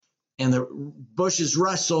and the bushes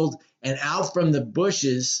rustled, and out from the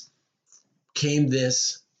bushes came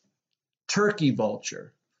this turkey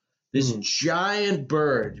vulture, this giant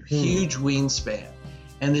bird, huge wingspan.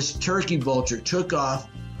 And this turkey vulture took off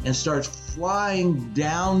and starts flying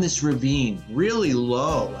down this ravine, really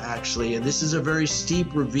low, actually. And this is a very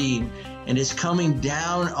steep ravine, and it's coming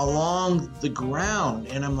down along the ground.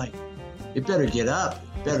 And I'm like, it better get up,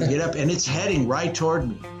 And it's heading right toward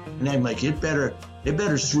me. And I'm like, it better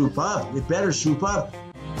swoop up.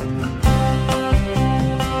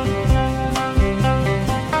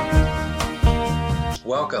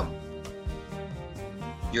 Welcome.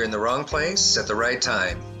 You're in the wrong place at the right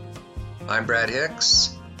time. I'm Brad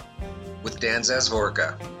Hicks with Dan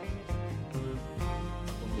Zazvorka.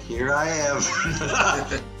 Here I am.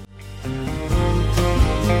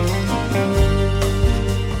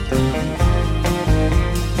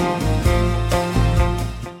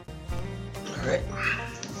 All right.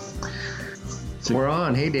 We're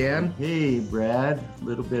on. Hey, Dan. Hey, Brad. A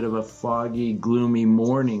little bit of a foggy, gloomy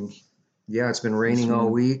morning. Yeah, it's been raining all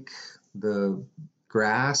week. The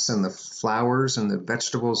grass and the flowers and the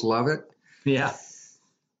vegetables love it. Yeah.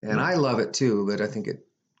 And I love it too, but I think it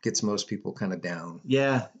gets most people kind of down.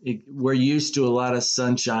 Yeah, we're used to a lot of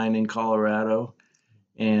sunshine in Colorado.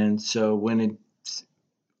 And so when it's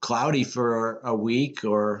cloudy for a week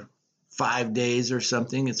or 5 days or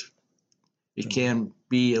something, it can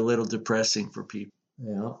be a little depressing for people.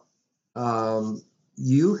 Yeah.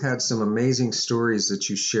 You had some amazing stories that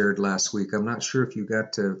you shared last week. I'm not sure if you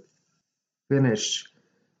got to finish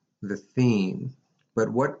the theme, but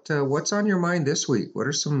what's on your mind this week? What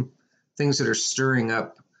are some things that are stirring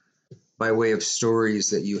up by way of stories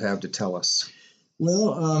that you have to tell us?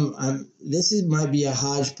 Well, this might be a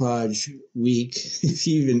hodgepodge week, if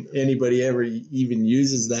even anybody ever even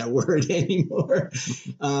uses that word anymore.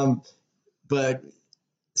 But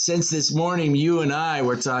since this morning, you and I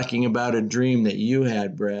were talking about a dream that you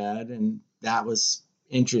had, Brad, and that was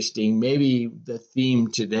interesting. Maybe the theme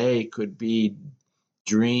today could be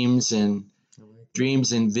dreams and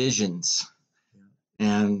visions.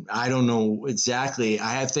 And I don't know exactly.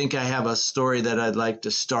 I think I have a story that I'd like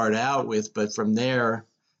to start out with, but from there,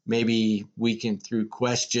 maybe we can, through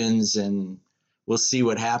questions, and we'll see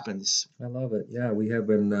what happens. I love it. Yeah, we have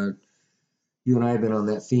been, you and I have been on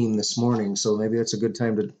that theme this morning, so maybe it's a good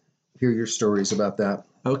time to hear your stories about that.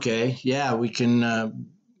 Okay, yeah, we can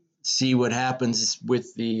see what happens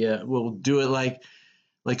with we'll do it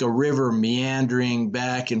like a river meandering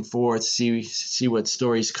back and forth, see what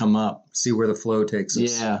stories come up. See where the flow takes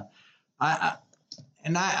us. Yeah. I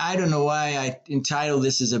don't know why I entitled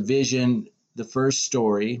this as a vision, the first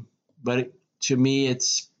story, but to me it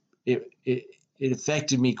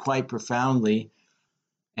affected me quite profoundly.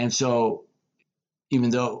 And so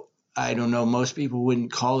even though I don't know, most people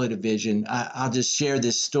wouldn't call it a vision, I'll just share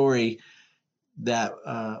this story that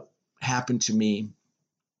happened to me.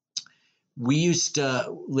 We used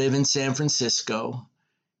to live in San Francisco,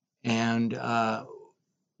 and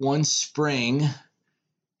one spring,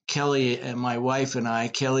 Kelly and my wife and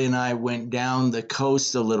I went down the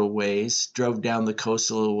coast a little ways, drove down the coast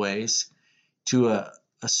a little ways to a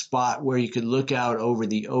spot where you could look out over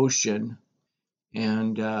the ocean,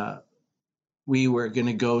 and we were going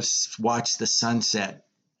to go watch the sunset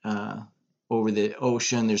over the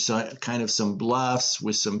ocean. There's kind of some bluffs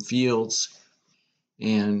with some fields.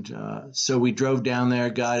 And so we drove down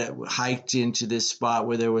there, hiked into this spot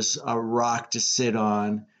where there was a rock to sit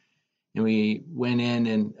on. And we went in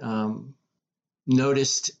and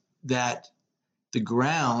noticed that the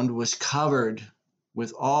ground was covered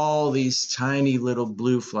with all these tiny little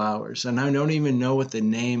blue flowers. And I don't even know what the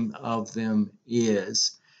name of them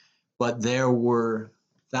is, but there were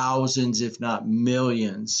thousands, if not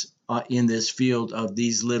millions, in this field of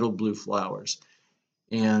these little blue flowers.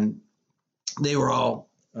 And they were all,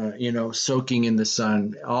 soaking in the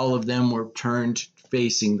sun. All of them were turned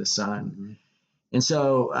facing the sun. Mm-hmm. And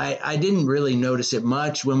so I didn't really notice it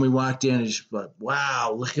much when we walked in. It's just like,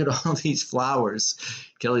 wow, look at all these flowers.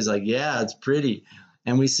 Kelly's like, yeah, it's pretty.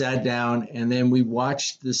 And we sat down, and then we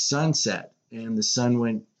watched the sunset. And the sun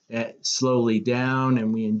went slowly down,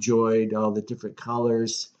 and we enjoyed all the different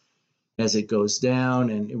colors as it goes down,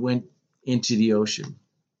 and it went into the ocean.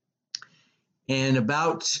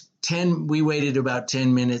 And we waited about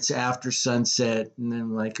 10 minutes after sunset, and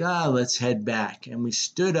then let's head back. And we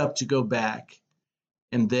stood up to go back.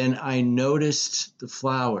 And then I noticed the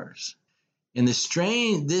flowers. And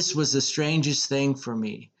this was the strangest thing for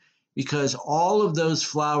me, because all of those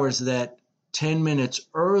flowers that 10 minutes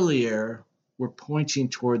earlier were pointing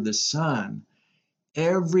toward the sun,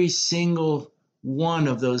 every single one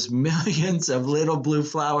of those millions of little blue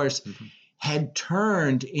flowers had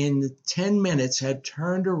turned in 10 minutes, had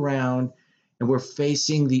turned around and were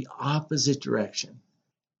facing the opposite direction.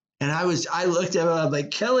 And I looked at him, I'm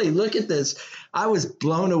like, Kelly, look at this. I was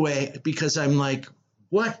blown away because I'm like,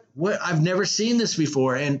 what? I've never seen this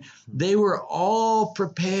before. And they were all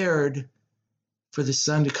prepared for the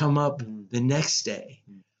sun to come up the next day.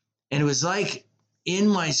 And it was like in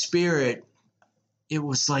my spirit, it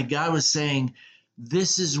was like God was saying,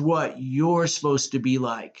 this is what you're supposed to be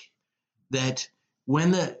like. That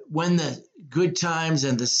when the good times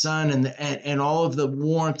and the sun and all of the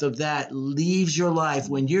warmth of that leaves your life,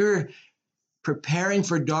 when you're preparing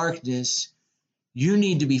for darkness, you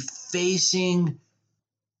need to be facing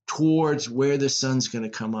towards where the sun's going to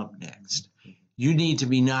come up next. You need to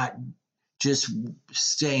be not just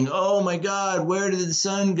saying, oh my God, where did the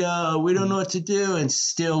sun go? We don't know what to do. And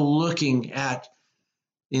still looking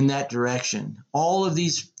in that direction. All of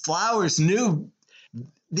these flowers knew,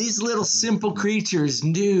 these little simple creatures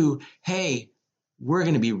knew, hey, we're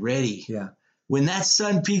going to be ready. Yeah. When that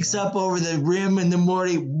sun peeks up over the rim in the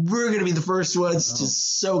morning, we're going to be the first ones to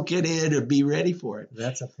soak it in and be ready for it.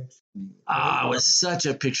 That's a picture. It was such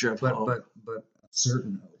a picture of hope. But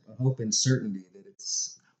certain hope, a hope in certainty that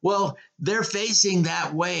it's. Well, they're facing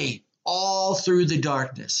that way all through the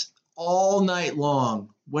darkness, all night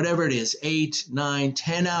long, whatever it is, 8, 9,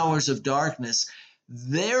 10 hours of darkness.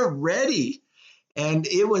 They're ready. And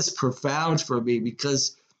it was profound for me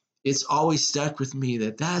because it's always stuck with me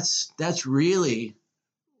that's really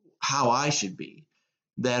how I should be,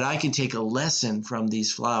 that I can take a lesson from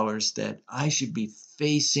these flowers, that I should be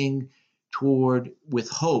facing toward with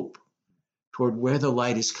hope, toward where the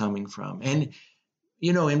light is coming from. And,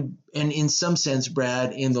 you know, and in some sense,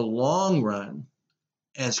 Brad, in the long run,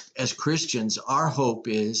 as Christians, our hope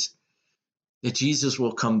is that Jesus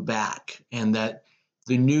will come back and that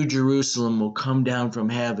the new Jerusalem will come down from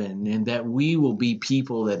heaven, and that we will be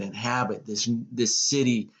people that inhabit this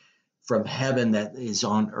city from heaven that is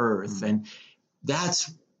on earth. And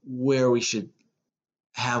that's where we should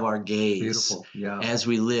have our gaze as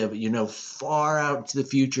we live, you know, far out into the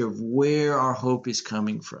future of where our hope is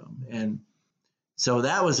coming from. And so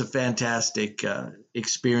that was a fantastic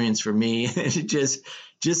experience for me.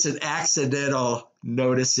 just an accidental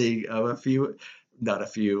noticing of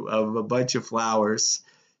a bunch of flowers.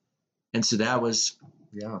 And so that was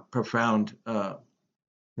profound. No,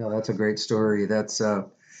 that's a great story. That's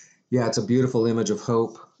it's a beautiful image of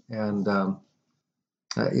hope. And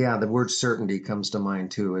the word certainty comes to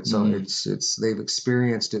mind too. It's they've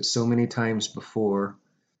experienced it so many times before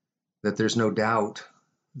that there's no doubt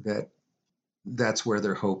that that's where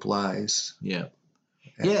their hope lies. Yeah.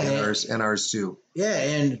 And ours too. Yeah.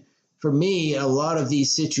 And for me, a lot of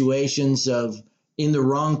these situations of in the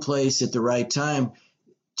wrong place at the right time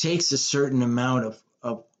takes a certain amount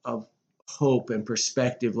of hope and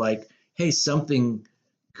perspective, like, hey, something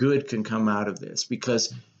good can come out of this.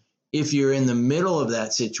 Because if you're in the middle of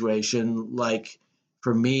that situation, like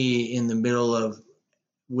for me, in the middle of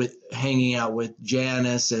with hanging out with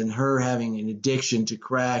Janice and her having an addiction to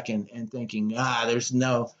crack and thinking, there's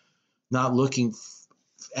not looking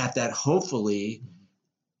at that, hopefully,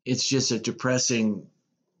 it's just a depressing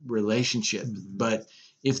relationship. But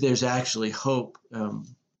if there's actually hope, and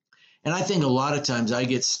I think a lot of times I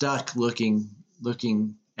get stuck looking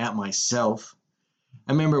at myself.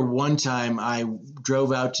 I remember one time I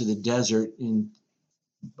drove out to the desert in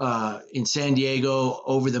San Diego,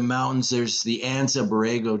 over the mountains. There's the Anza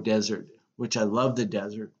Borrego Desert, which I love the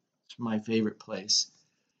desert. It's my favorite place.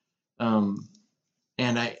 And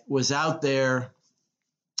I was out there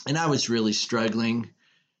and I was really struggling,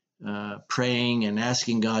 praying and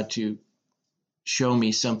asking God to show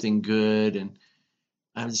me something good. And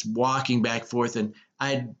I was walking back and forth, and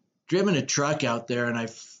I'd driven a truck out there, and I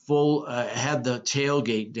had the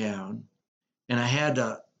tailgate down, and I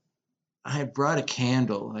had brought a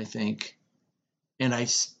candle, I think, and I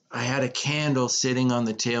had a candle sitting on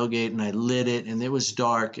the tailgate, and I lit it, and it was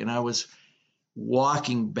dark, and I was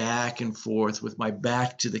walking back and forth with my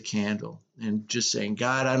back to the candle and just saying,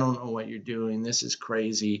 God, I don't know what you're doing. This is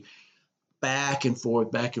crazy. Back and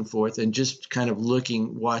forth, and just kind of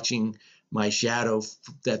watching my shadow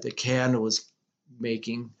that the candle was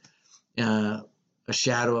making, a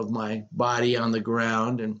shadow of my body on the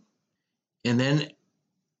ground. And then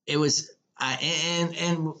it was,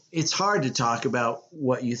 and it's hard to talk about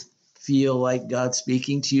what you feel like God's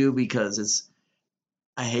speaking to you, because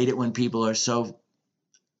I hate it when people are so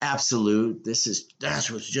absolute. That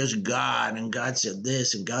was just God, and God said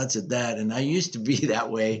this and God said that. And I used to be that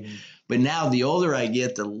way. But now the older I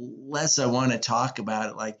get, the less I want to talk about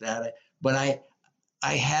it like that. But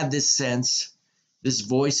I had this sense, this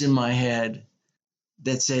voice in my head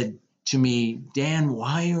that said to me, Dan,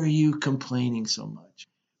 why are you complaining so much?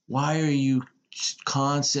 Why are you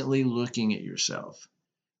constantly looking at yourself?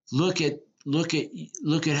 Look at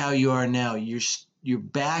how you are now. Your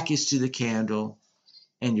back is to the candle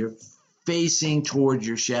and you're facing towards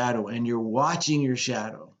your shadow and you're watching your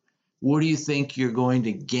shadow. What do you think you're going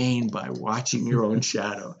to gain by watching your own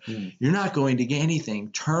shadow? You're not going to gain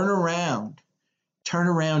anything. Turn around,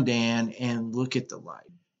 Dan, and look at the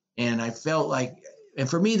light. And I felt like, and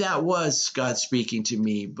for me, that was God speaking to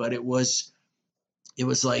me, but it was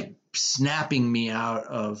like snapping me out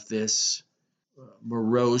of this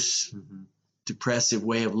morose, depressive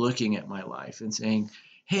way of looking at my life and saying,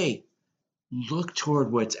 hey, look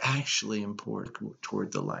toward what's actually important,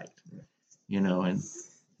 toward the light, and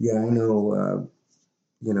Yeah, I know,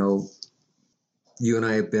 you and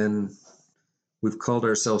I we've called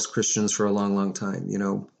ourselves Christians for a long, long time,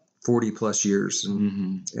 40 plus years.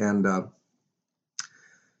 And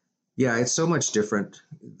yeah, it's so much different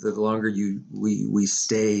the longer we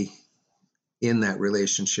stay in that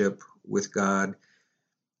relationship with God.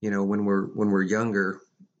 When we're younger,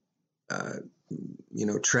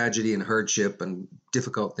 tragedy and hardship and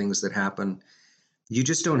difficult things that happen, you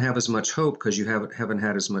just don't have as much hope because you haven't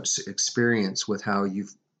had as much experience with how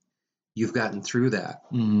you've gotten through that.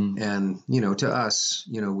 And to us,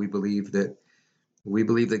 we believe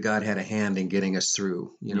that God had a hand in getting us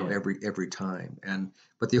through, every time.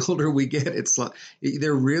 But the older we get, it's like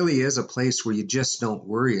there really is a place where you just don't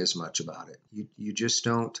worry as much about it. You just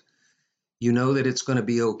don't. You know that it's going to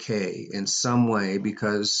be okay in some way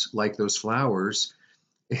because, like those flowers,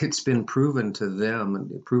 it's been proven to them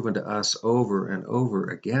and proven to us over and over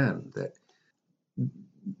again that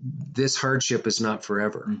this hardship is not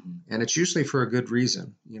forever. And it's usually for a good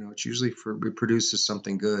reason. It's usually it produces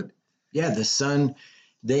something good. Yeah, the sun,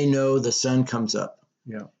 they know the sun comes up.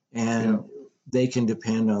 Yeah. And they can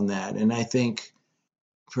depend on that. And I think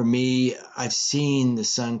for me, I've seen the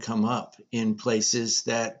sun come up in places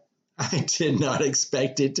that I did not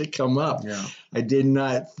expect it to come up. Yeah. I did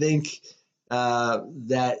not think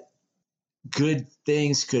that good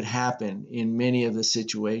things could happen in many of the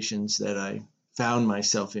situations that I found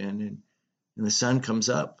myself in, and the sun comes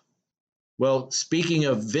up. Well, speaking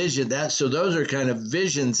of vision, so those are kind of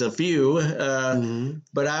visions, a few,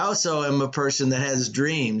 but I also am a person that has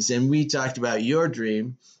dreams, and we talked about your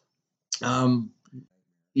dream.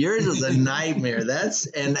 Yours is a nightmare.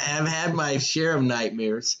 And I've had my share of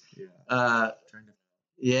nightmares.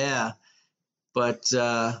 Yeah, but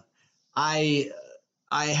I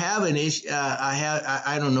have an issue.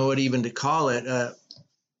 I don't know what even to call it.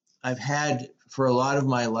 I've had for a lot of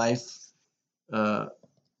my life a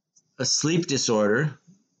sleep disorder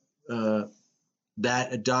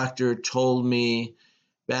that a doctor told me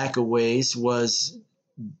back a ways was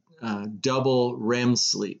double REM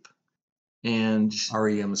sleep. And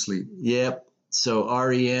REM sleep. Yep. So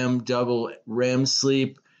REM, double REM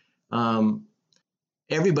sleep.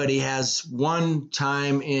 Everybody has one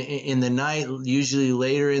time in the night, usually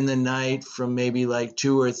later in the night, from maybe like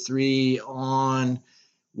 2 or 3 on,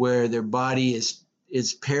 where their body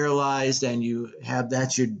is paralyzed, and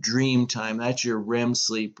that's your dream time. That's your REM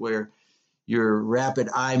sleep, where your rapid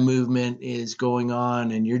eye movement is going on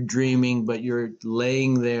and you're dreaming, but you're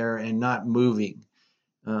laying there and not moving.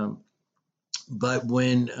 But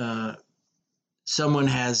when someone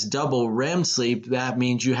has double REM sleep, that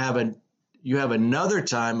means you have another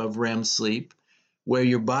time of REM sleep where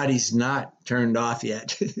your body's not turned off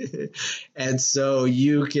yet. And so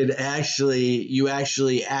you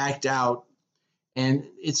actually act out. And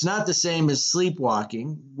it's not the same as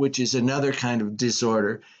sleepwalking, which is another kind of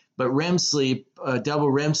disorder. But REM sleep, double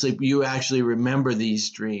REM sleep, you actually remember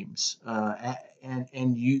these dreams.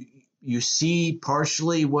 And you see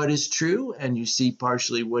partially what is true, and you see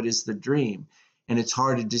partially what is the dream. And it's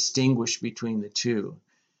hard to distinguish between the two.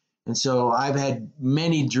 And so I've had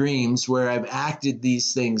many dreams where I've acted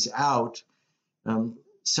these things out,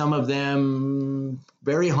 some of them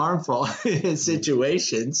very harmful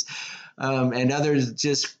situations, and others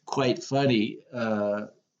just quite funny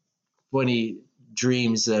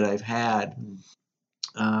dreams that I've had.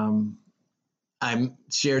 I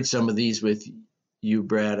shared some of these with you,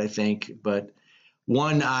 Brad, I think, but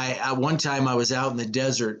one time I was out in the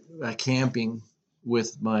desert camping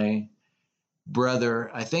with my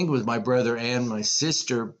brother, I think it was my brother and my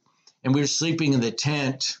sister, and we were sleeping in the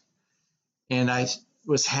tent, and I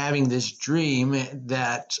was having this dream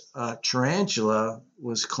that a tarantula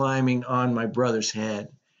was climbing on my brother's head,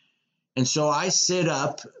 And so I sit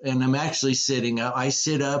up, and I'm actually sitting up. I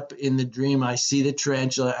sit up in the dream. I see the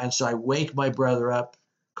tarantula. And so I wake my brother up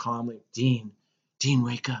calmly. Dean,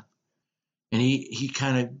 wake up. And he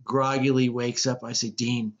kind of groggily wakes up. I say,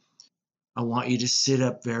 Dean, I want you to sit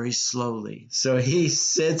up very slowly. So he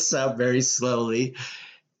sits up very slowly,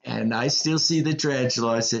 and I still see the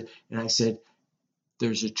tarantula. I said,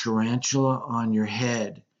 there's a tarantula on your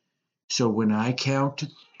head. So when I count to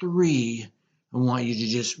 3, I want you to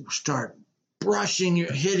just start hitting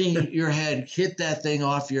your head, hit that thing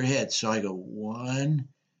off your head. So I go 1,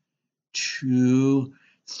 2,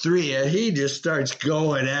 3, and he just starts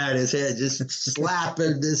going at his head, just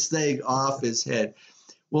slapping this thing off his head.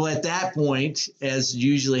 Well, at that point, as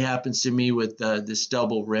usually happens to me with this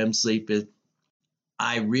double REM sleep,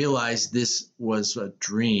 I realized this was a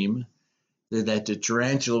dream, that the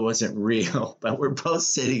tarantula wasn't real, but we're both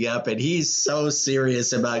sitting up, and he's so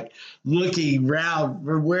serious about looking around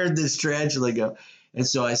for where this tarantula go. And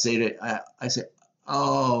so I say,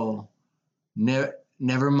 oh,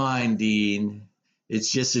 never mind, Dean. It's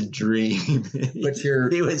just a dream. But you're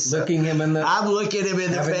looking him in the. I'm looking him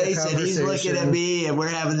in the face, and he's looking at me, and we're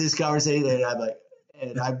having this conversation. And I'm like,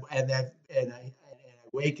 and I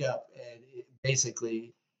wake up and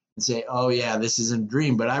basically say, "Oh yeah, this is a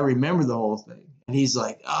dream," but I remember the whole thing. And he's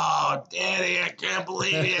like, "Oh, Daddy, I can't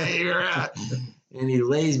believe you're out." And he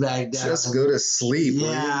lays back down. Just go to sleep.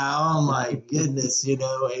 Yeah. Oh my goodness, you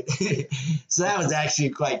know. So that was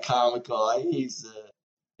actually quite comical.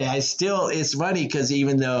 It's funny because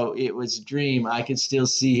even though it was a dream, I could still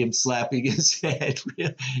see him slapping his head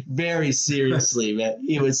very seriously, man.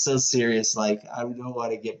 He was so serious, like, I don't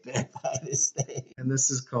want to get bit by this thing. And this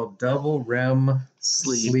is called double REM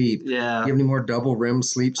sleep. Yeah. Do you have any more double REM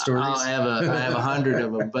sleep stories? I have 100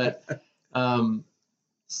 of them, but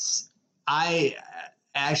I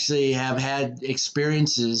actually have had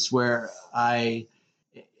experiences where I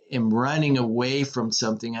am running away from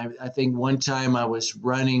something. I think one time I was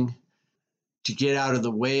running to get out of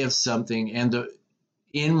the way of something, and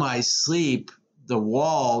in my sleep, the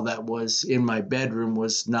wall that was in my bedroom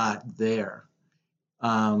was not there.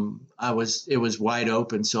 It was wide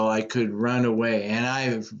open, so I could run away, and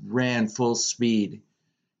I ran full speed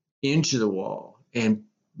into the wall, and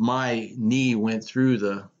my knee went through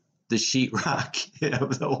the sheetrock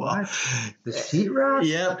of the wall. What? The sheetrock?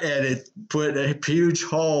 Yep, and it put a huge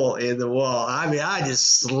hole in the wall. I mean, I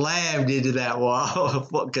just slammed into that wall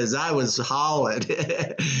because I was hauling.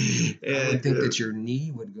 I would think that your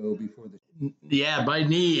knee would go before the. Yeah, my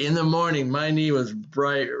knee in the morning, my knee was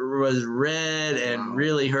red and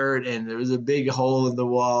really hurt, and there was a big hole in the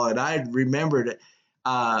wall. And I remembered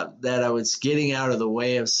that I was getting out of the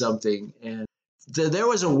way of something, and there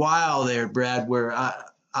was a while there, Brad, where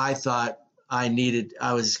I thought I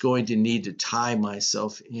was going to need to tie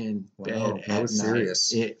myself in bed at night. That was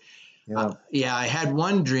serious. Yeah, I had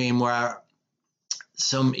one dream where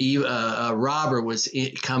a robber was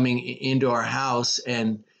coming into our house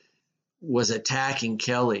and was attacking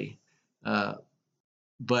Kelly,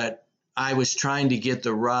 but I was trying to get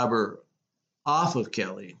the robber off of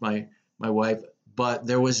Kelly, my wife, but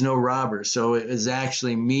there was no robber, so it was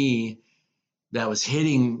actually me that was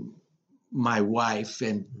hitting my wife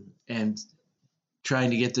and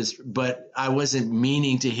trying to get this, but I wasn't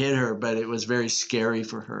meaning to hit her, but it was very scary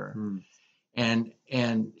for her.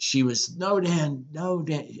 And she was, no, Dan,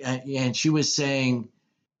 and she was saying,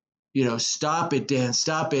 you know, stop it, Dan,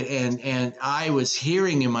 stop it. And I was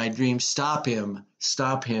hearing in my dream, stop him.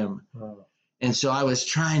 Wow. And so I was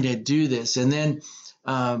trying to do this. And then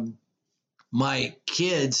my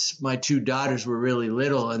kids, my 2 daughters were really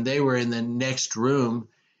little, and they were in the next room,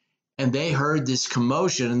 and they heard this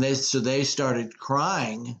commotion, and so they started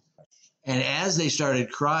crying. And as they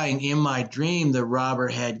started crying in my dream, the robber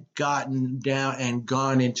had gotten down and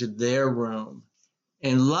gone into their room.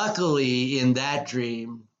 And luckily in that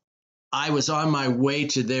dream, I was on my way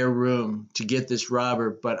to their room to get this robber,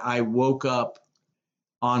 but I woke up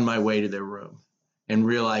on my way to their room and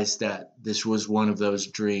realized that this was one of those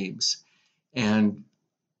dreams. And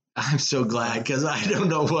I'm so glad, because I don't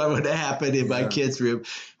know what would have happened in my kids' room.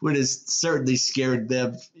 Would have certainly scared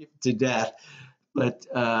them to death. But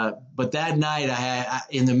that night,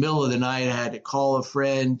 in the middle of the night, I had to call a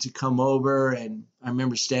friend to come over, and I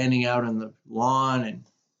remember standing out on the lawn and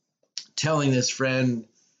telling this friend,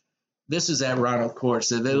 this is at Ronald Court,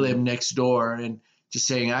 so they live next door, and just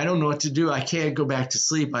saying, I don't know what to do. I can't go back to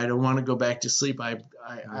sleep. I don't want to go back to sleep.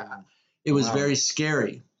 It was very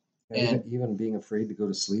scary. And even being afraid to go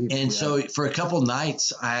to sleep. And so for a couple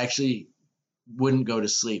nights, I actually wouldn't go to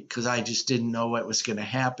sleep because I just didn't know what was going to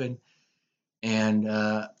happen. And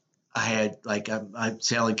I had like I'm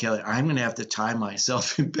telling Kelly, I'm gonna have to tie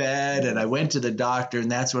myself in bed, and I went to the doctor, and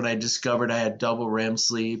that's when I discovered I had double REM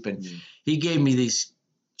sleep, and he gave me these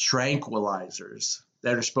tranquilizers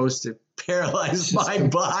that are supposed to paralyze my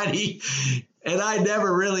body, and I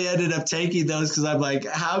never really ended up taking those because I'm like,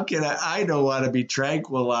 how can I don't want to be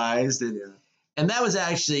tranquilized, and that was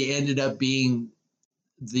actually ended up being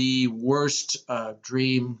the worst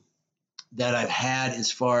dream that I've had as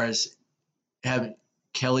far as having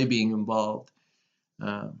Kelly being involved.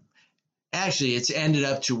 Um, Actually, it's ended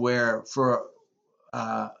up to where for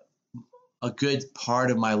a good part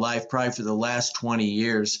of my life, probably for the last 20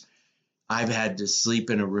 years, I've had to sleep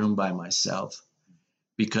in a room by myself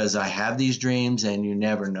because I have these dreams and you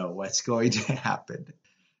never know what's going to happen.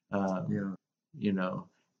 You know,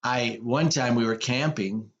 one time we were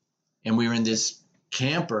camping and we were in this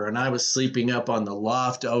camper and I was sleeping up on the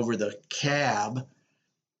loft over the cab,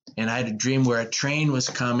 and I had a dream where a train was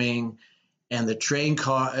coming, and the train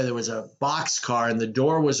car, there was a box car, and the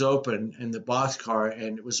door was open in the box car,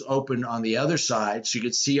 and it was open on the other side, so you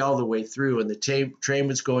could see all the way through, and the train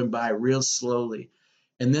was going by real slowly.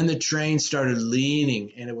 And then the train started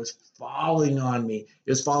leaning, and it was falling on me.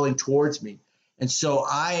 It was falling towards me. And so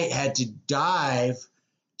I had to dive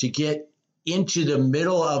to get into the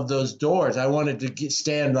middle of those doors. I wanted to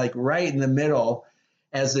stand like right in the middle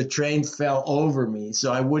as the train fell over me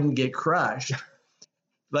so I wouldn't get crushed.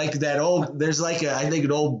 Like that old, there's like I think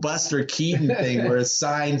an old Buster Keaton thing where a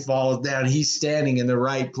sign falls down, he's standing in the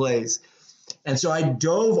right place. And so I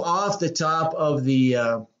dove off the top of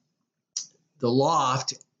the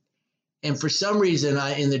loft, and for some reason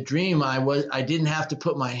in the dream I didn't have to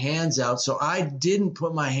put my hands out, so I didn't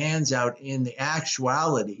put my hands out in the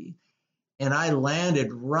actuality, and I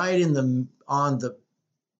landed right on the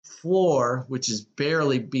floor, which is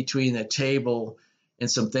barely between a table and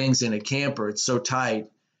some things in a camper. It's so tight.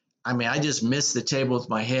 I mean, I just missed the table with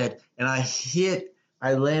my head, and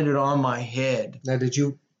I landed on my head. Now, did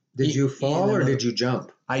you fall or did you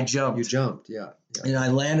jump? I jumped. You jumped, yeah. And I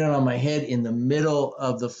landed on my head in the middle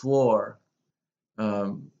of the floor.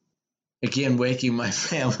 Again, waking my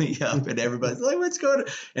family up, and everybody's like, what's going on?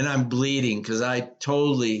 And I'm bleeding because I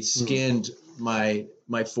totally skinned my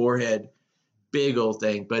forehead. Big old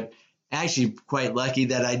thing, but actually quite lucky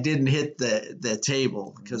that I didn't hit the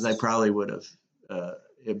table, because I probably would have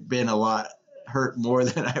been a lot hurt more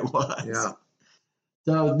than I was. Yeah.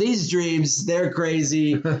 So these dreams, they're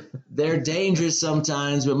crazy. They're dangerous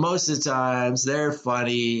sometimes, but most of the times they're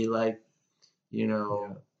funny. Like,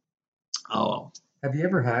 Oh. Have you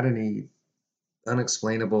ever had any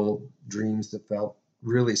unexplainable dreams that felt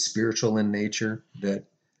really spiritual in nature that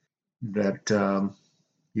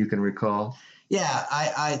you can recall? Yeah,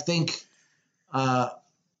 I think I've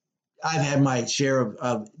had my share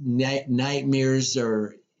of nightmares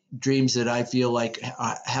or dreams that I feel like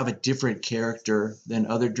have a different character than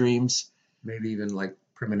other dreams. Maybe even like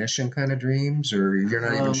premonition kind of dreams, or you're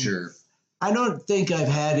not even sure? I don't think I've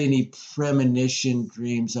had any premonition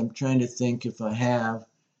dreams. I'm trying to think if I have.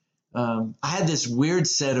 I had this weird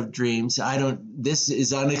set of dreams. This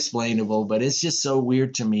is unexplainable, but it's just so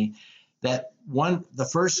weird to me that the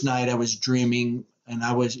first night I was dreaming, and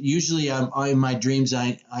I'm in my dreams,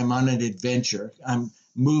 I'm on an adventure. I'm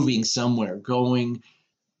moving somewhere, going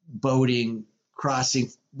boating,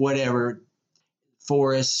 crossing whatever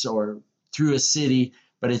forests or through a city,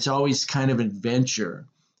 but it's always kind of adventure.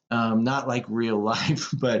 Not like real life,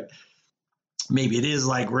 but maybe it is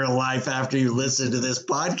like real life after you listen to this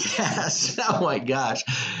podcast. Oh my gosh.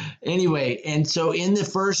 Anyway, and so in the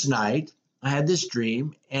first night, I had this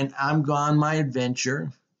dream, and I'm on my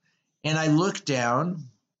adventure, and I look down,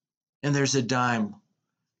 and there's a dime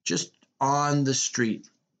just on the street.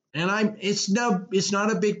 And it's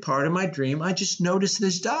not a big part of my dream. I just noticed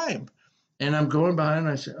this dime. And I'm going by, and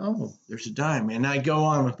I said, oh, there's a dime. And I go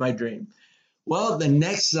on with my dream. Well, the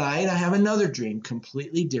next night, I have another dream,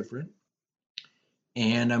 completely different.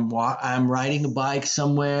 And I'm riding a bike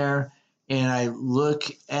somewhere, and I look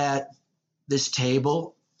at this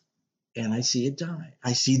table, and I see a dime.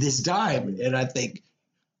 I see this dime, and I think,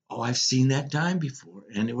 oh, I've seen that dime before.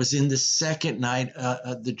 And it was in the second night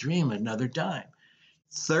of the dream, another dime.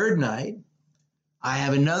 Third night, I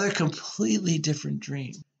have another completely different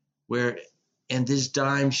dream and this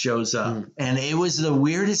dime shows up. And it was the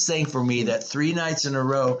weirdest thing for me that 3 nights in a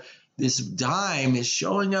row, this dime is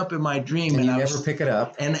showing up in my dream. And you never pick it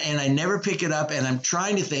up. And I never pick it up. And I'm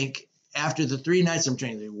trying to think, after the 3 nights, I'm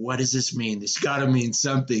trying to think, what does this mean? This got to mean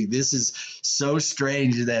something. This is so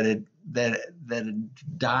strange that a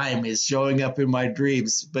dime is showing up in my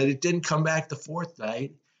dreams. But it didn't come back the fourth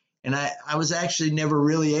night. And I was actually never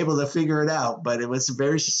really able to figure it out, but it was a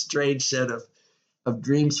very strange set of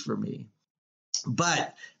dreams for me.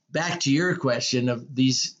 But back to your question of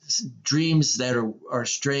these dreams that are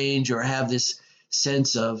strange or have this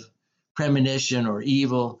sense of premonition or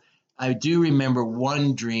evil. I do remember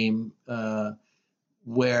one dream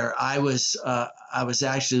where I was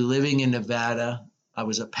actually living in Nevada. I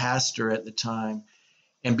was a pastor at the time,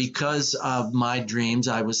 and because of my dreams,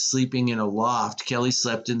 I was sleeping in a loft. Kelly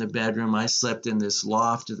slept in the bedroom. I slept in this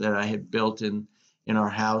loft that I had built in our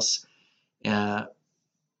house.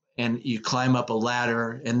 And you climb up a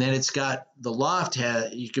ladder, and then it's got the loft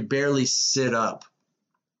you could barely sit up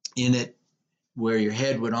in it where your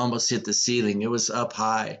head would almost hit the ceiling. It was up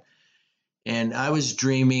high. And I was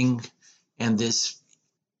dreaming, and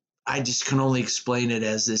I just can only explain it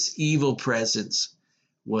as this evil presence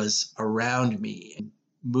was around me and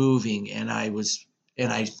moving, and I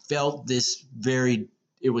felt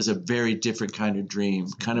it was a very different kind of dream,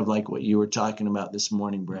 kind of like what you were talking about this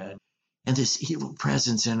morning, Brad. And this evil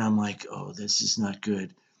presence, and I'm like, oh, this is not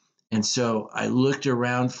good. And so I looked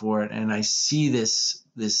around for it, and I see this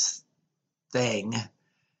thing,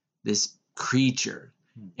 this creature.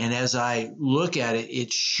 And as I look at it,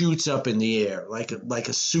 it shoots up in the air like a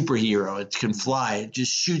superhero. It can fly. It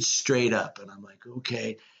just shoots straight up. And I'm like,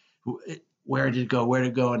 okay, where did it go? Where did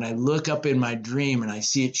it go? And I look up in my dream, and I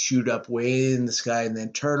see it shoot up way in the sky and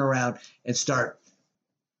then turn around and start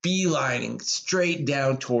beelining straight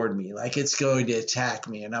down toward me, like it's going to attack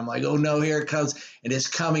me. And I'm like, oh no, here it comes. And it's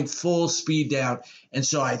coming full speed down. And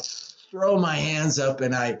so I throw my hands up,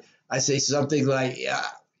 and I say something like,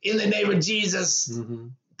 in the name of Jesus,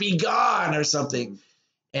 be gone, or something.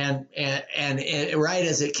 And right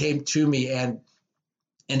as it came to me, and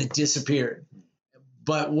it disappeared.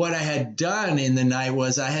 But what I had done in the night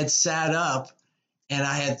was I had sat up, and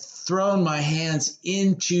I had thrown my hands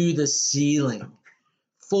into the ceiling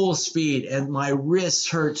full speed, and my wrists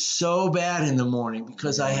hurt so bad in the morning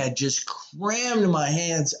because I had just crammed my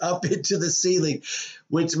hands up into the ceiling,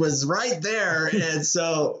 which was right there. And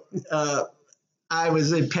so I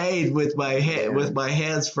was in pain with my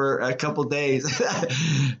hands for a couple days.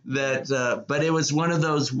 But it was one of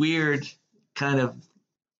those weird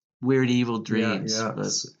evil dreams. Yeah.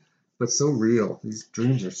 But so real. These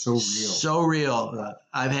dreams are so real. So real. Yeah.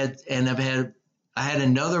 I had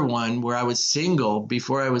another one where I was single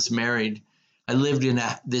before I was married. I lived in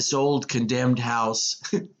this old condemned house.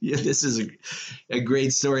 Yeah, this is a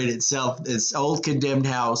great story in itself. This old condemned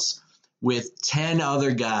house with 10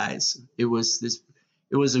 other guys. It was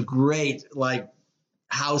a great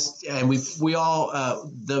house, and we all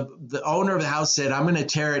the owner of the house said, I'm going to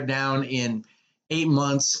tear it down in 8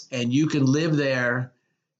 months, and you can live there.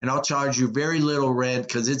 And I'll charge you very little rent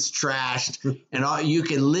because it's trashed, and you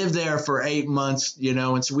can live there for 8 months,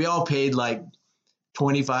 And so we all paid like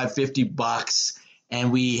 $25, $50,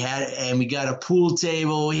 and we got a pool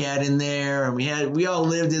table we had in there, and we all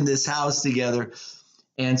lived in this house together.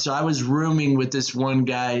 And so I was rooming with this one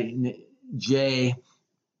guy, Jay,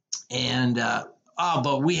 and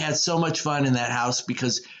but we had so much fun in that house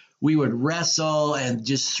because we would wrestle and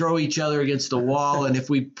just throw each other against the wall. And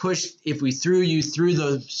if we threw you through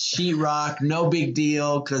the sheetrock, no big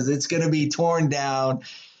deal because it's going to be torn down.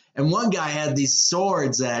 And one guy had these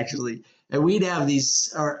swords, actually, and we'd have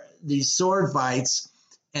these sword fights.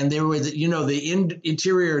 And there were, the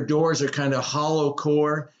interior doors are kind of hollow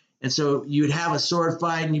core. And so you'd have a sword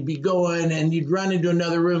fight, and you'd be going, and you'd run into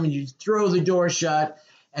another room, and you'd throw the door shut.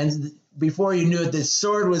 And before you knew it, the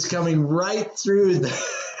sword was coming right through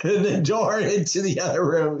the door into the other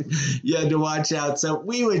room. You had to watch out. So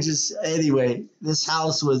we would anyway, this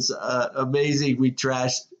house was amazing. We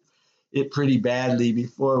trashed it pretty badly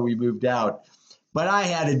before we moved out. But I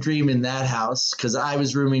had a dream in that house because I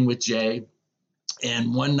was rooming with Jay.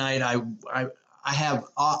 And one night I've had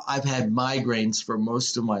migraines for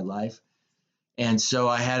most of my life. And so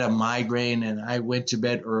I had a migraine, and I went to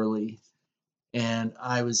bed early, and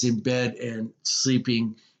I was in bed and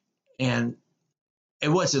sleeping, and it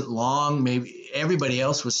wasn't long. Maybe everybody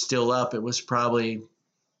else was still up. It was probably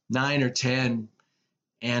 9 or 10,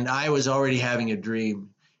 and I was already having a dream.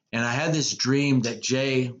 And I had this dream that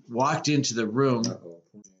Jay walked into the room.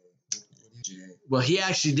 Well, he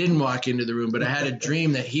actually didn't walk into the room, but I had a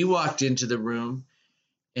dream that he walked into the room,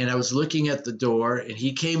 and I was looking at the door, and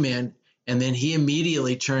he came in, and then he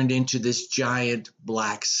immediately turned into this giant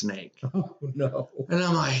black snake. Oh, no.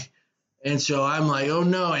 And so I'm like, oh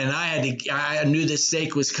no. And I knew the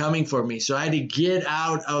snake was coming for me. So I had to get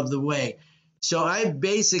out of the way. So I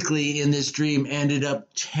basically in this dream ended up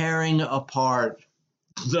tearing apart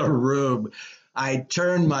the room I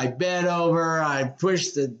turned my bed over. I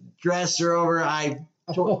pushed the dresser over.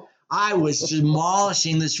 I was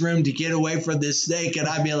demolishing this room to get away from this snake, and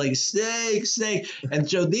I'd be like, snake, snake. And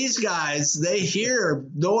so these guys, they hear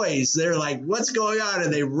noise. They're like, what's going on?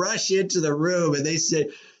 And they rush into the room, and they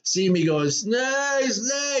see me going, snake,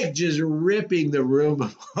 snake, just ripping the room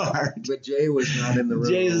apart. But Jay was not in the room.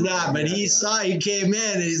 Jay's not, but he saw, he came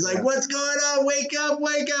in, and he's like, what's going on? Wake up,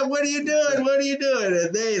 what are you doing? What are you doing?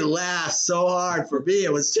 And they laughed so hard. For me,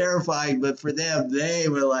 it was terrifying, but for them, they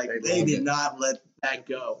were like, they did not let that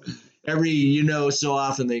go. Every, so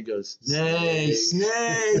often they go, snake,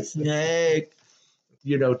 snake, snake,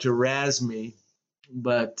 to razz me.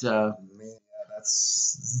 But Man,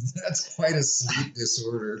 that's quite a sleep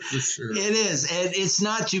disorder for sure. it is, and it's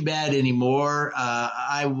not too bad anymore.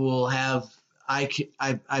 I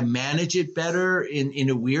manage it better in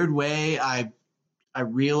a weird way. I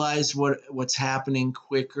realize what's happening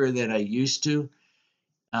quicker than I used to,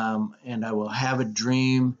 and I will have a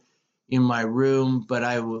dream in my room, but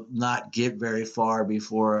I will not get very far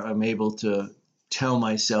before I'm able to tell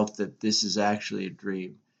myself that this is actually a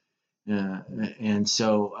dream. And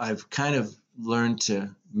so I've kind of learned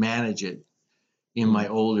to manage it in my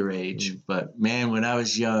older age. But man, when I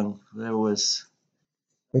was young, there was.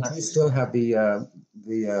 But you still have the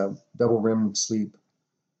double REM sleep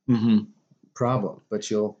problem,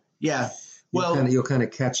 but you'll kind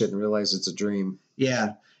of catch it and realize it's a dream.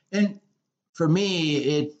 Yeah, and for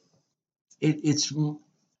me, it's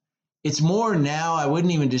more now. I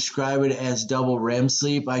wouldn't even describe it as double REM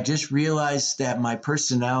sleep. I just realized that my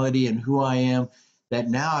personality and who I am, that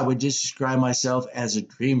now I would just describe myself as a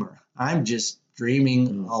dreamer. I'm just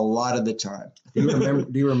dreaming a lot of the time. Do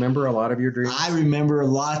you remember a lot of your dreams? I remember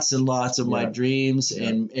lots and lots of my dreams,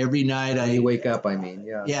 and every night you wake up.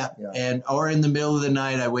 And or in the middle of the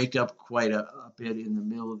night, I wake up quite a bit in the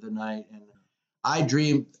middle of the night, and I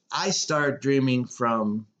dream. I start dreaming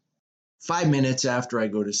from 5 minutes after I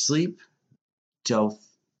go to sleep till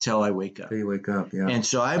I wake up. Till you wake up, yeah. And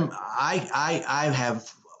so I have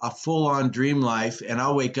a full-on dream life, and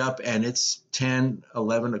I'll wake up and it's 10,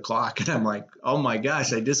 11 o'clock, and I'm like, oh my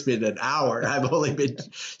gosh, I just been an hour. I've only been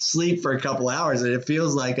asleep for a couple hours, and it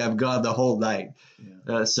feels like I've gone the whole night.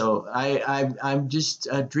 Yeah. So I'm just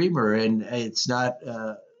a dreamer, and it's not,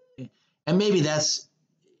 and maybe that's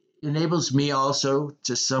enables me also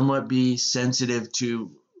to somewhat be sensitive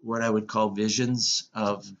to what I would call visions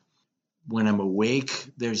of when I'm awake.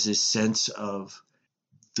 There's this sense of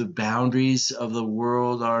the boundaries of the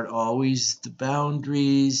world aren't always the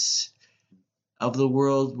boundaries of the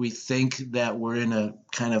world. We think that we're in a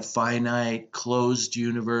kind of finite, closed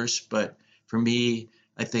universe, but for me,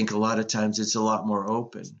 I think a lot of times it's a lot more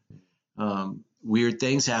open. Weird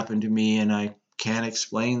things happen to me, and I can't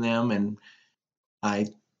explain them, and I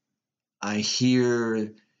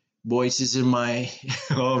hear voices in my,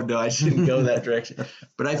 oh no, I shouldn't go that direction.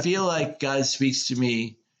 But I feel like God speaks to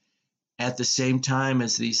me at the same time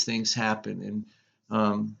as these things happen.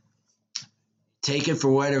 And take it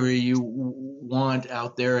for whatever you want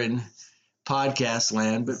out there in podcast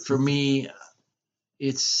land. But for me,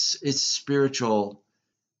 it's spiritual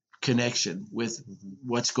connection with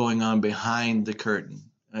what's going on behind the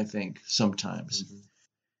curtain, I think, sometimes.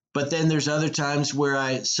 But then there's other times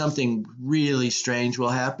where something really strange will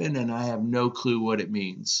happen, and I have no clue what it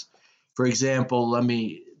means. For example, let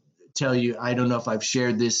me tell you, I don't know if I've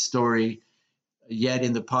shared this story yet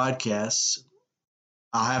in the podcast.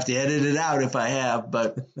 I'll have to edit it out if I have.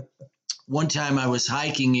 But one time I was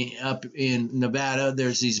hiking up in Nevada.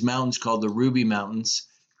 There's these mountains called the Ruby Mountains,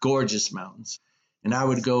 gorgeous mountains. And I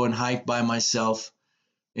would go and hike by myself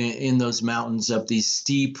in those mountains up these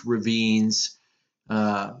steep ravines.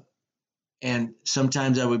 And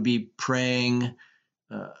sometimes I would be praying.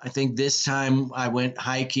 I think this time I went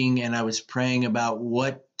hiking and I was praying about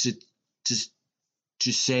what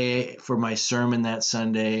to say for my sermon that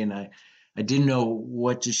Sunday. And I didn't know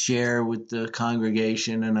what to share with the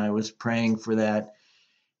congregation, and I was praying for that.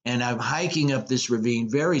 And I'm hiking up this ravine,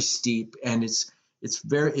 very steep, and it's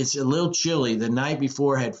a little chilly. The night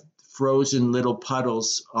before had frozen little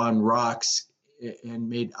puddles on rocks and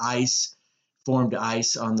made formed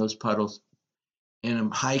ice on those puddles. And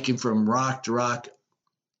I'm hiking from rock to rock,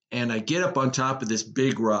 and I get up on top of this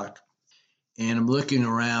big rock, and I'm looking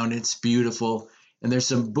around. It's beautiful, and there's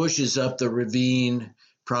some bushes up the ravine,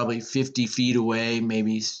 probably 50 feet away,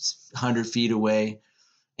 maybe 100 feet away,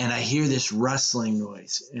 and I hear this rustling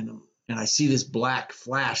noise, and I see this black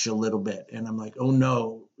flash a little bit, and I'm like, oh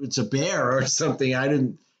no, it's a bear or something. I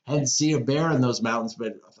hadn't seen a bear in those mountains,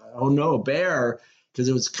 but I thought, oh no, a bear, because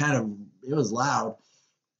it was loud.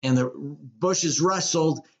 and the bushes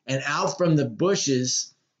rustled, and out from the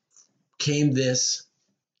bushes came this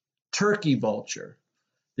turkey vulture,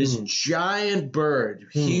 this giant bird,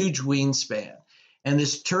 huge wingspan. And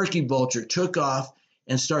this turkey vulture took off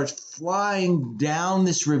and starts flying down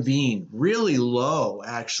this ravine, really low,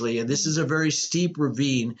 actually. And this is a very steep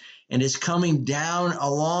ravine, and it's coming down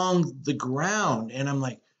along the ground. And I'm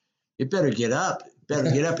like, it better get up,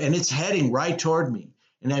 And it's heading right toward me.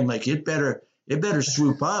 And I'm like, it better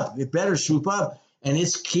swoop up. And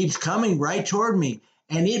it keeps coming right toward me.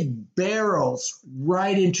 And it barrels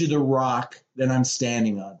right into the rock that I'm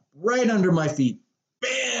standing on, right under my feet.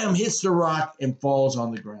 Bam, hits the rock and falls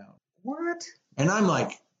on the ground. What? And I'm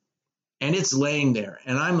like, and it's laying there.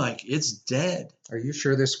 And I'm like, it's dead. Are you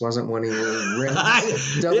sure this wasn't one of your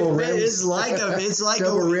double rims? It's like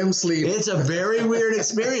double rim sleep. It's a very weird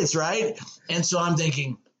experience, right? And so I'm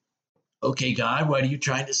thinking, okay, God, what are you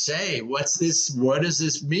trying to say? What's this? What does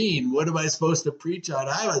this mean? What am I supposed to preach on?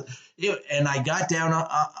 And I got down,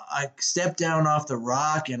 I stepped down off the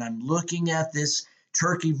rock, and I'm looking at this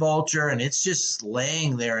turkey vulture, and it's just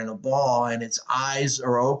laying there in a ball, and its eyes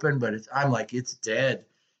are open, but I'm like, it's dead.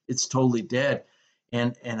 It's totally dead.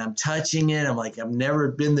 And I'm touching it. I'm like, I've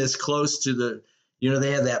never been this close to the,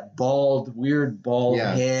 they have that weird bald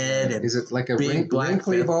head. And is it like a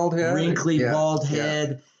wrinkly bald head? Wrinkly bald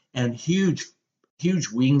head and huge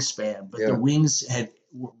wingspan. But the wings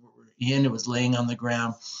were in, it was laying on the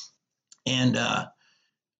ground. And I'm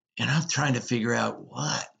trying to figure out,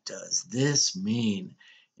 what does this mean?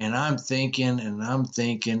 And I'm thinking,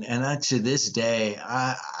 and to this day,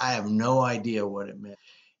 I have no idea what it meant.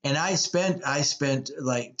 And I spent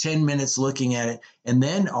like 10 minutes looking at it, and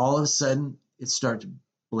then all of a sudden it starts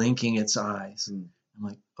blinking its eyes. I'm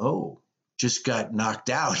like, oh, just got knocked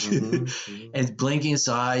out. And blinking its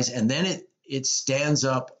eyes, and then it stands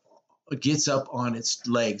up, gets up on its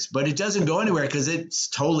legs, but it doesn't go anywhere because it's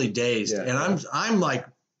totally dazed. I'm like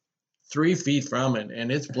 3 feet from it,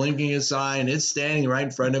 and it's blinking its eye, and it's standing right in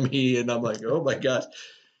front of me, and I'm like, oh my gosh.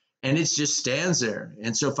 And it just stands there.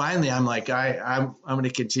 And so finally I'm like, I'm going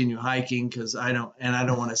to continue hiking because I don't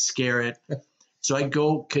want to scare it. So I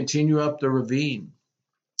continue up the ravine.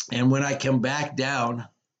 And when I come back down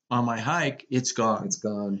on my hike, it's gone. It's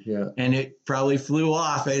gone, yeah. And it probably flew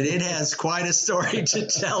off, and it has quite a story to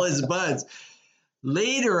tell as buds.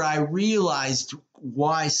 Later, I realized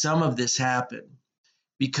why some of this happened,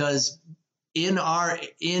 because in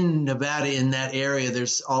Nevada, in that area,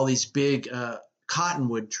 there's all these big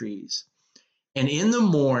cottonwood trees. And in the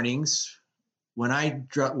mornings, when I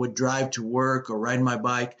would drive to work or ride my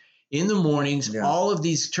bike, in the mornings, all of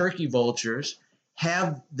these turkey vultures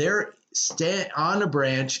have their on a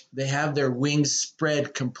branch, they have their wings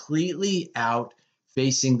spread completely out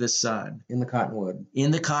facing the sun. In the cottonwood.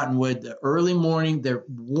 The early morning, they're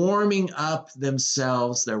warming up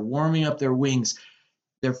themselves. They're warming up their wings.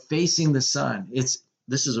 They're facing the sun.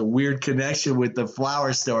 This is a weird connection with the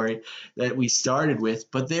flower story that we started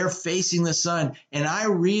with, but they're facing the sun. And I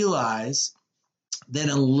realize that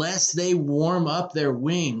unless they warm up their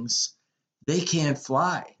wings, they can't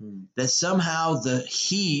fly. That somehow the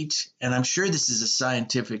heat, and I'm sure this is a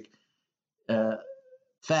scientific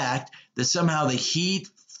fact, that somehow the heat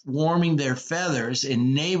warming their feathers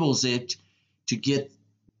enables them to get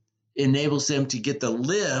the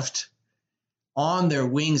lift on their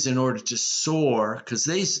wings in order to soar, because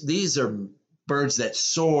these are birds that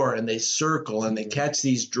soar and they circle and they catch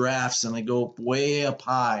these drafts and they go way up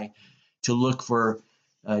high to look for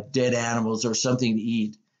dead animals or something to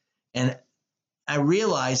eat. And I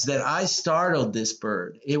realized that I startled this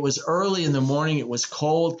bird. It was early in the morning. It was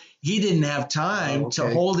cold. He didn't have time to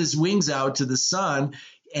hold his wings out to the sun,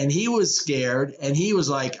 and he was scared, and he was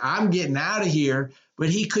like, I'm getting out of here, but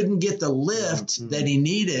he couldn't get the lift that he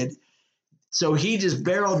needed. So he just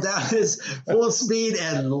barreled down his full speed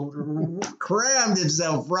and crammed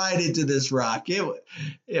himself right into this rock.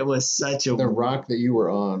 It was such a... The rock that you were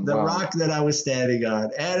on. The rock that I was standing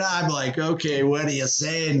on. And I'm like, okay, what are you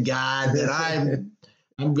saying, God? That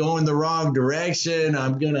I'm going the wrong direction.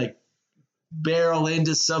 I'm going to barrel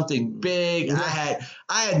into something big. I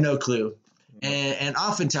had no clue. And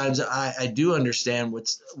oftentimes I do understand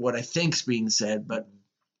what I think's being said, but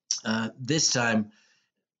this time,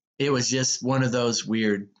 it was just one of those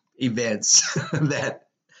weird events that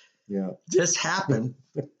just happened.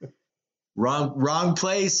 Wrong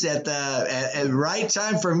place at the right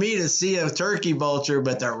time for me to see a turkey vulture,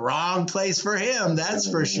 but the wrong place for him, that's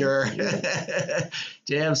for sure. To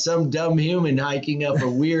have some dumb human hiking up a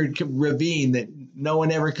weird ravine that no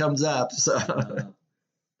one ever comes up. So,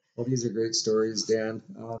 well, these are great stories, Dan.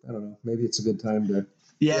 I don't know. Maybe it's a good time to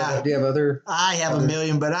Yeah. Do you have other? I have a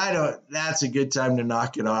million, but I don't. That's a good time to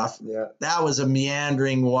knock it off. Yeah. That was a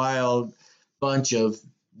meandering, wild bunch of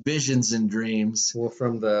visions and dreams. Well,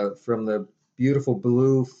 from the beautiful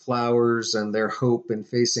blue flowers and their hope in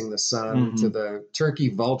facing the sun to the turkey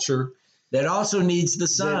vulture That also needs the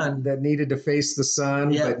sun. that needed to face the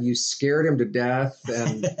sun, Yeah. but you scared him to death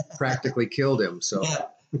and practically killed him. So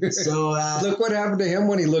So look what happened to him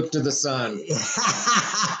when he looked to the sun.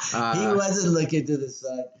 he wasn't looking to the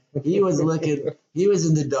sun. He was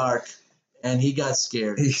in the dark, and he got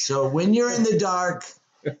scared. So when you're in the dark,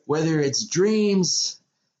 whether it's dreams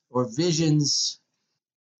or visions,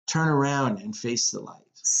 turn around and face the light.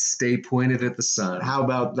 Stay pointed at the sun. How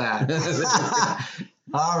about that?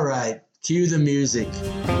 All right, cue the music.